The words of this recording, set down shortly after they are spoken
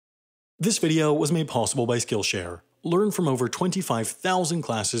This video was made possible by Skillshare. Learn from over 25,000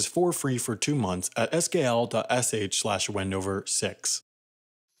 classes for free for 2 months at skl.sh/Wendover6.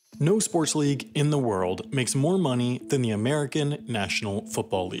 No sports league in the world makes more money than the American National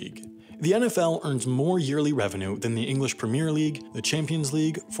Football League. The NFL earns more yearly revenue than the English Premier League, the Champions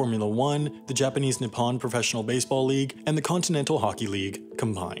League, Formula One, the Japanese Nippon Professional Baseball League, and the Continental Hockey League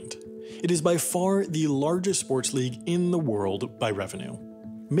combined. It is by far the largest sports league in the world by revenue.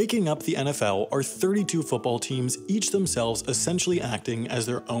 Making up the NFL are 32 football teams, each themselves essentially acting as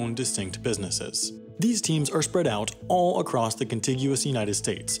their own distinct businesses. These teams are spread out all across the contiguous United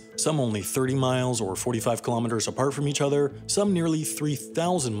States, some only 30 miles or 45 kilometers apart from each other, some nearly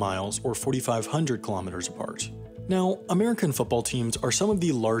 3,000 miles or 4,500 kilometers apart. Now, American football teams are some of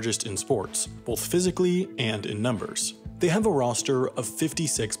the largest in sports, both physically and in numbers. They have a roster of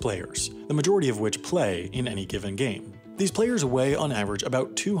 56 players, the majority of which play in any given game. These players weigh on average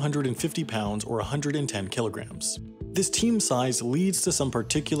about 250 pounds or 110 kilograms. This team size leads to some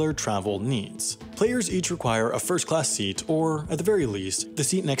particular travel needs. Players each require a first-class seat, or, at the very least, the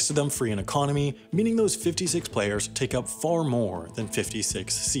seat next to them free in economy, meaning those 56 players take up far more than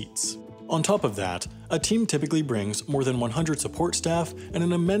 56 seats. On top of that, a team typically brings more than 100 support staff and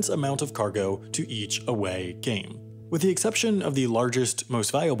an immense amount of cargo to each away game. With the exception of the largest,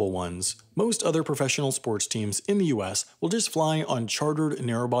 most valuable ones, most other professional sports teams in the US will just fly on chartered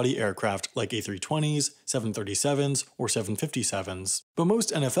narrowbody aircraft like A320s, 737s, or 757s, but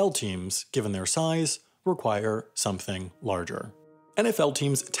most NFL teams, given their size, require something larger. NFL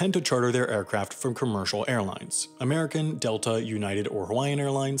teams tend to charter their aircraft from commercial airlines, American, Delta, United, or Hawaiian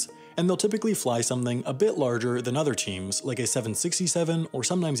Airlines, and they'll typically fly something a bit larger than other teams like a 767 or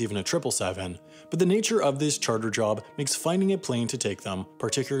sometimes even a 777, but the nature of this charter job makes finding a plane to take them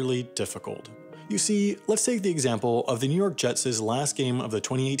particularly difficult. You see, let's take the example of the New York Jets' last game of the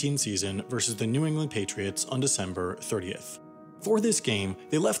 2018 season versus the New England Patriots on December 30th. For this game,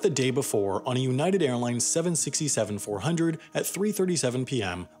 they left the day before on a United Airlines 767-400 at 3:37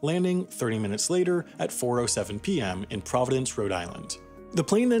 p.m., landing 30 minutes later at 4:07 p.m. in Providence, Rhode Island. The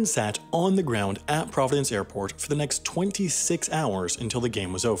plane then sat on the ground at Providence Airport for the next 26 hours until the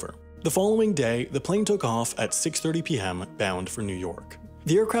game was over. The following day, the plane took off at 6:30 p.m. bound for New York.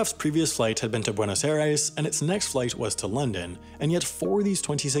 The aircraft's previous flight had been to Buenos Aires, and its next flight was to London, and yet for these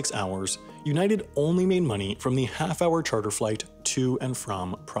 26 hours, United only made money from the half-hour charter flight to and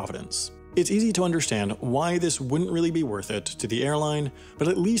from Providence. It's easy to understand why this wouldn't really be worth it to the airline, but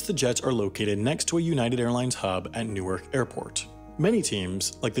at least the jets are located next to a United Airlines hub at Newark Airport. Many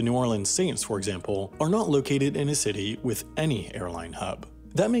teams, like the New Orleans Saints for example, are not located in a city with any airline hub.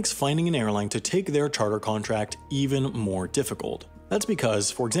 That makes finding an airline to take their charter contract even more difficult. That's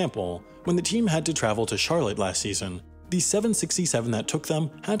because, for example, when the team had to travel to Charlotte last season, the 767 that took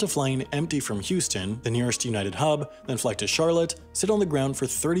them had to fly in empty from Houston, the nearest United hub, then fly to Charlotte, sit on the ground for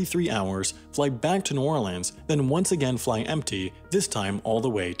 33 hours, fly back to New Orleans, then once again fly empty, this time all the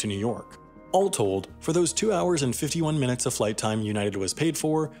way to New York. All told, for those 2 hours and 51 minutes of flight time United was paid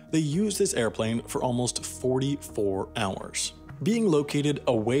for, they used this airplane for almost 44 hours. Being located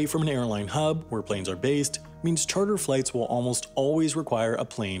away from an airline hub, where planes are based, means charter flights will almost always require a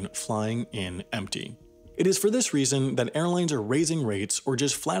plane flying in empty. It is for this reason that airlines are raising rates or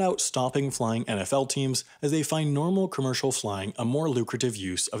just flat out stopping flying NFL teams as they find normal commercial flying a more lucrative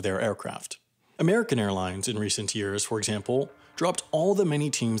use of their aircraft. American Airlines in recent years, for example, dropped all the many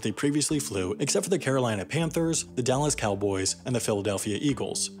teams they previously flew except for the Carolina Panthers, the Dallas Cowboys, and the Philadelphia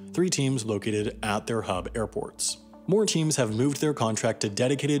Eagles, 3 teams located at their hub airports. More teams have moved their contract to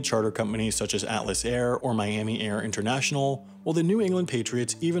dedicated charter companies such as Atlas Air or Miami Air International, while the New England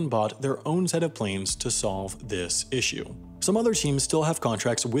Patriots even bought their own set of planes to solve this issue. Some other teams still have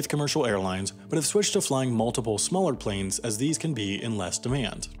contracts with commercial airlines, but have switched to flying multiple smaller planes as these can be in less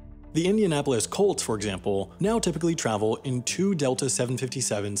demand. The Indianapolis Colts, for example, now typically travel in 2 Delta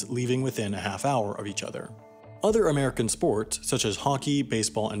 757s leaving within a half hour of each other. Other American sports, such as hockey,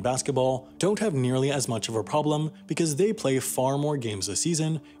 baseball, and basketball, don't have nearly as much of a problem because they play far more games a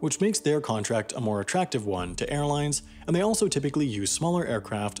season, which makes their contract a more attractive one to airlines, and they also typically use smaller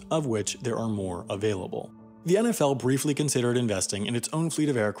aircraft, of which there are more available. The NFL briefly considered investing in its own fleet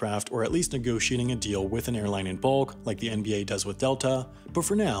of aircraft or at least negotiating a deal with an airline in bulk, like the NBA does with Delta, but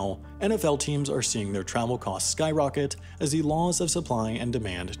for now, NFL teams are seeing their travel costs skyrocket as the laws of supply and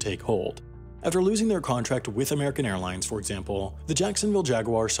demand take hold. After losing their contract with American Airlines, for example, the Jacksonville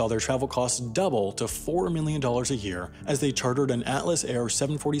Jaguars saw their travel costs double to $4 million a year as they chartered an Atlas Air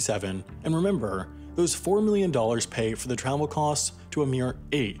 747, and remember, those $4 million pay for the travel costs to a mere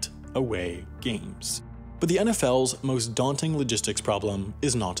 8 away games. But the NFL's most daunting logistics problem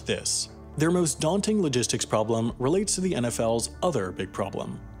is not this. Their most daunting logistics problem relates to the NFL's other big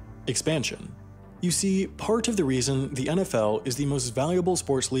problem: expansion. You see, part of the reason the NFL is the most valuable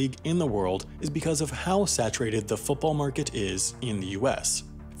sports league in the world is because of how saturated the football market is in the US.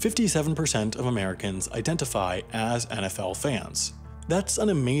 57% of Americans identify as NFL fans. That's an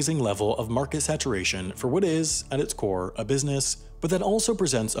amazing level of market saturation for what is, at its core, a business, but that also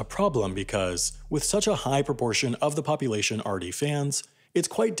presents a problem because, with such a high proportion of the population already fans, it's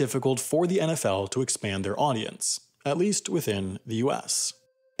quite difficult for the NFL to expand their audience, at least within the US.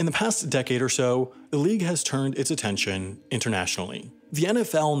 In the past decade or so, the league has turned its attention internationally. The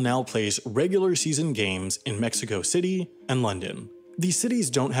NFL now plays regular season games in Mexico City and London. These cities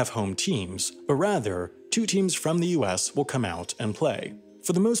don't have home teams, but rather, two teams from the US will come out and play.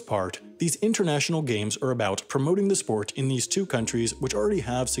 For the most part, these international games are about promoting the sport in these two countries which already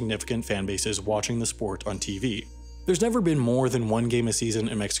have significant fan bases watching the sport on TV. There's never been more than one game a season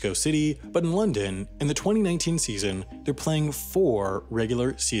in Mexico City, but in London, in the 2019 season, they're playing 4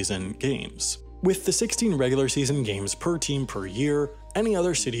 regular season games. With the 16 regular season games per team per year, any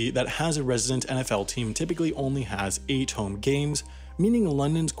other city that has a resident NFL team typically only has 8 home games, meaning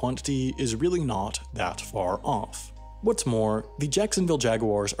London's quantity is really not that far off. What's more, the Jacksonville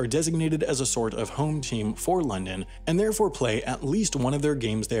Jaguars are designated as a sort of home team for London and therefore play at least one of their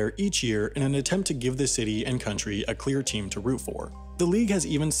games there each year in an attempt to give the city and country a clear team to root for. The league has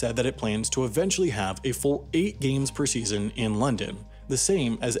even said that it plans to eventually have a full 8 games per season in London, the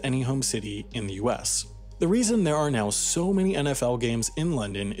same as any home city in the US. The reason there are now so many NFL games in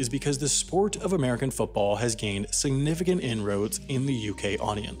London is because the sport of American football has gained significant inroads in the UK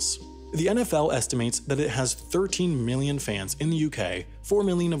audience. The NFL estimates that it has 13 million fans in the UK, 4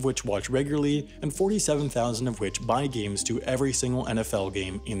 million of which watch regularly, and 47,000 of which buy games to every single NFL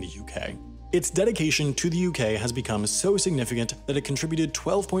game in the UK. Its dedication to the UK has become so significant that it contributed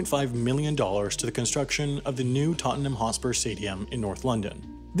 $12.5 million to the construction of the new Tottenham Hotspur Stadium in North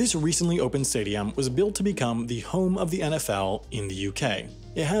London. This recently opened stadium was built to become the home of the NFL in the UK.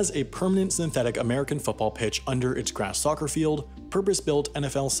 It has a permanent synthetic American football pitch under its grass soccer field, purpose-built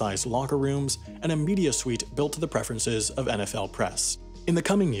NFL-sized locker rooms, and a media suite built to the preferences of NFL press. In the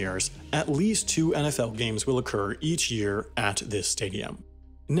coming years, at least 2 NFL games will occur each year at this stadium.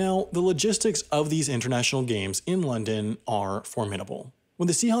 Now, the logistics of these international games in London are formidable. When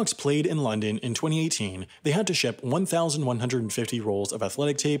the Seahawks played in London in 2018, they had to ship 1,150 rolls of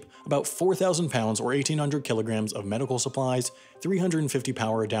athletic tape, about 4,000 pounds or 1,800 kilograms of medical supplies, 350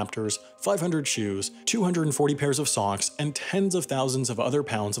 power adapters, 500 shoes, 240 pairs of socks, and tens of thousands of other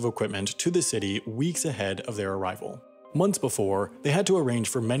pounds of equipment to the city weeks ahead of their arrival. Months before, they had to arrange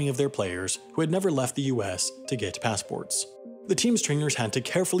for many of their players, who had never left the US, to get passports. The team's trainers had to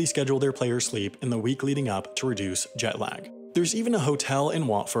carefully schedule their players' sleep in the week leading up to reduce jet lag. There's even a hotel in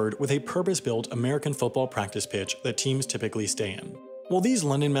Watford with a purpose-built American football practice pitch that teams typically stay in. While these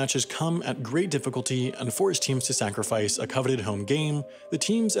London matches come at great difficulty and force teams to sacrifice a coveted home game, the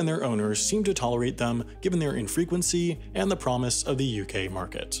teams and their owners seem to tolerate them given their infrequency and the promise of the UK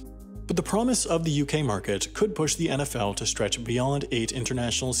market. But the promise of the UK market could push the NFL to stretch beyond 8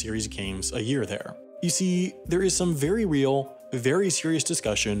 international series games a year there. You see, there is some very real, very serious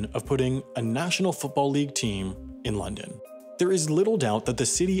discussion of putting a National Football League team in London. There is little doubt that the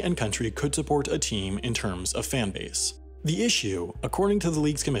city and country could support a team in terms of fan base. The issue, according to the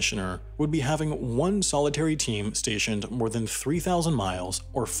league's commissioner, would be having one solitary team stationed more than 3,000 miles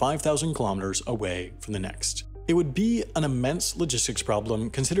or 5,000 kilometers away from the next. It would be an immense logistics problem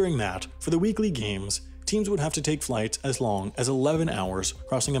considering that, for the weekly games, teams would have to take flights as long as 11 hours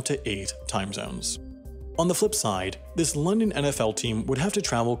crossing up to 8 time zones. On the flip side, this London NFL team would have to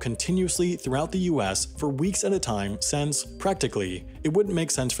travel continuously throughout the US for weeks at a time since, practically, it wouldn't make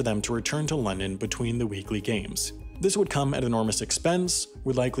sense for them to return to London between the weekly games. This would come at enormous expense,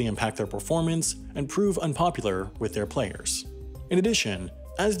 would likely impact their performance, and prove unpopular with their players. In addition,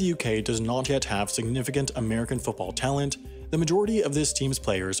 as the UK does not yet have significant American football talent, the majority of this team's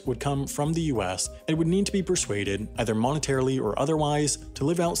players would come from the US and would need to be persuaded, either monetarily or otherwise, to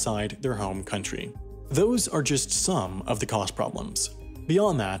live outside their home country. Those are just some of the cost problems.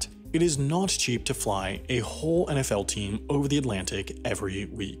 Beyond that, it is not cheap to fly a whole NFL team over the Atlantic every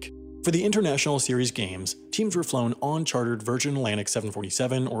week. For the International Series games, teams were flown on chartered Virgin Atlantic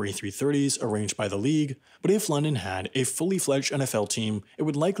 747 or A330s arranged by the league, but if London had a fully fledged NFL team, it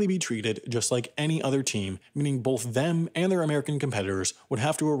would likely be treated just like any other team, meaning both them and their American competitors would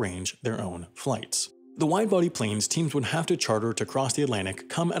have to arrange their own flights. The wide-body planes teams would have to charter to cross the Atlantic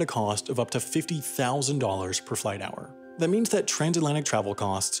come at a cost of up to $50,000 per flight hour. That means that transatlantic travel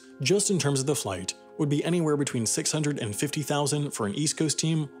costs, just in terms of the flight, would be anywhere between $650,000 for an East Coast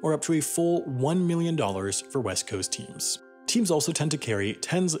team or up to a full $1 million for West Coast teams. Teams also tend to carry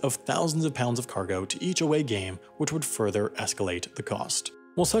tens of thousands of pounds of cargo to each away game, which would further escalate the cost.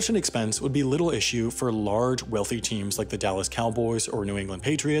 While such an expense would be little issue for large, wealthy teams like the Dallas Cowboys or New England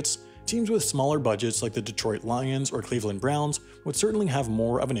Patriots, teams with smaller budgets like the Detroit Lions or Cleveland Browns would certainly have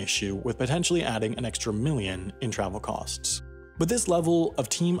more of an issue with potentially adding an extra million in travel costs. But this level of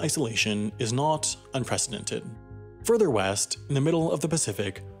team isolation is not unprecedented. Further west, in the middle of the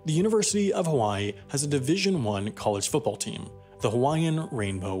Pacific, the University of Hawaii has a Division I college football team, the Hawaiian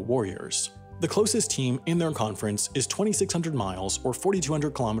Rainbow Warriors. The closest team in their conference is 2,600 miles or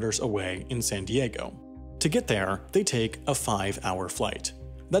 4,200 kilometers away in San Diego. To get there, they take a 5-hour flight.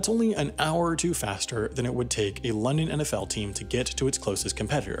 That's only an hour or two faster than it would take a London NFL team to get to its closest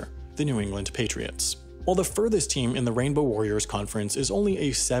competitor, the New England Patriots. While the furthest team in the Rainbow Warriors Conference is only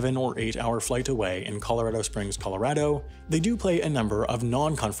a 7 or 8 hour flight away in Colorado Springs, Colorado, they do play a number of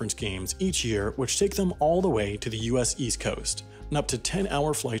non-conference games each year which take them all the way to the US East Coast, an up to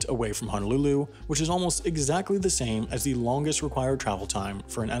 10-hour flight away from Honolulu, which is almost exactly the same as the longest required travel time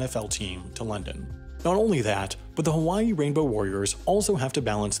for an NFL team to London. Not only that, but the Hawaii Rainbow Warriors also have to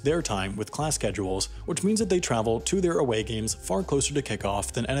balance their time with class schedules, which means that they travel to their away games far closer to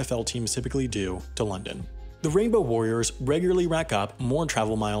kickoff than NFL teams typically do to London. The Rainbow Warriors regularly rack up more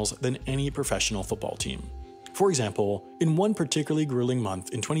travel miles than any professional football team. For example, in one particularly grueling month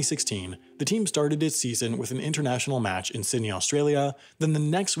in 2016, the team started its season with an international match in Sydney, Australia, then the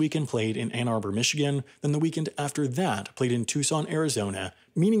next weekend played in Ann Arbor, Michigan, then the weekend after that played in Tucson, Arizona,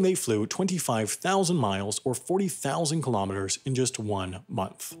 meaning they flew 25,000 miles or 40,000 kilometers in just 1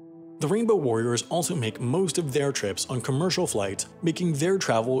 month. The Rainbow Warriors also make most of their trips on commercial flights, making their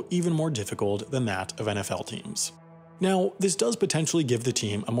travel even more difficult than that of NFL teams. Now, this does potentially give the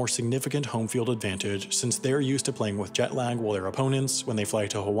team a more significant home field advantage since they're used to playing with jet lag while their opponents, when they fly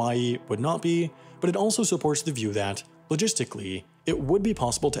to Hawaii, would not be, but it also supports the view that, logistically, it would be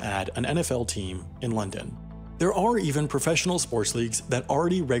possible to add an NFL team in London. There are even professional sports leagues that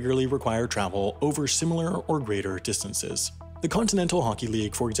already regularly require travel over similar or greater distances. The Continental Hockey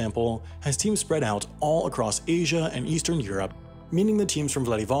League, for example, has teams spread out all across Asia and Eastern Europe, meaning the teams from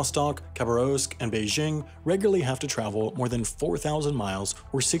Vladivostok, Khabarovsk, and Beijing regularly have to travel more than 4,000 miles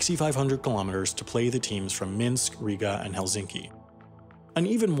or 6,500 kilometers to play the teams from Minsk, Riga, and Helsinki. An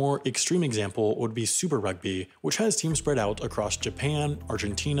even more extreme example would be Super Rugby, which has teams spread out across Japan,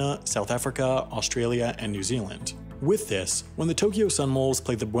 Argentina, South Africa, Australia, and New Zealand. With this, when the Tokyo Sunwolves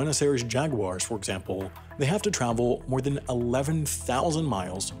play the Buenos Aires Jaguars, for example, they have to travel more than 11,000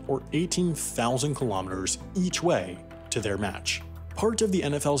 miles or 18,000 kilometers each way to their match. Part of the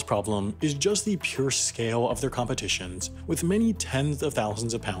NFL's problem is just the pure scale of their competitions, with many tens of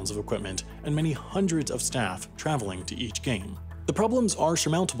thousands of pounds of equipment and many hundreds of staff traveling to each game. The problems are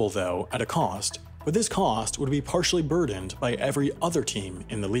surmountable though at a cost, but this cost would be partially burdened by every other team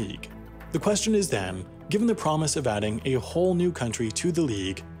in the league. The question is then, given the promise of adding a whole new country to the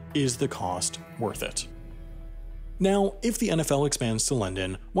league, is the cost worth it? Now, if the NFL expands to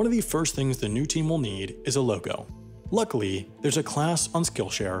London, one of the first things the new team will need is a logo. Luckily, there's a class on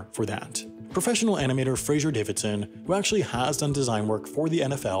Skillshare for that. Professional animator Fraser Davidson, who actually has done design work for the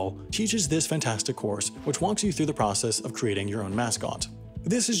NFL, teaches this fantastic course which walks you through the process of creating your own mascot.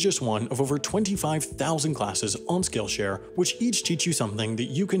 This is just one of over 25,000 classes on Skillshare, which each teach you something that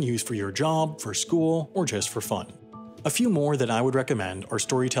you can use for your job, for school, or just for fun. A few more that I would recommend are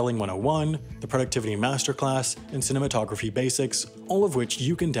Storytelling 101, the Productivity Masterclass, and Cinematography Basics, all of which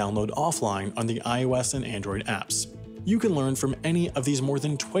you can download offline on the iOS and Android apps. You can learn from any of these more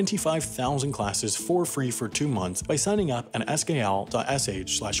than 25,000 classes for free for 2 months by signing up at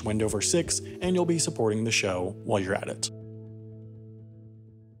skl.sh/Wendover6, and you'll be supporting the show while you're at it.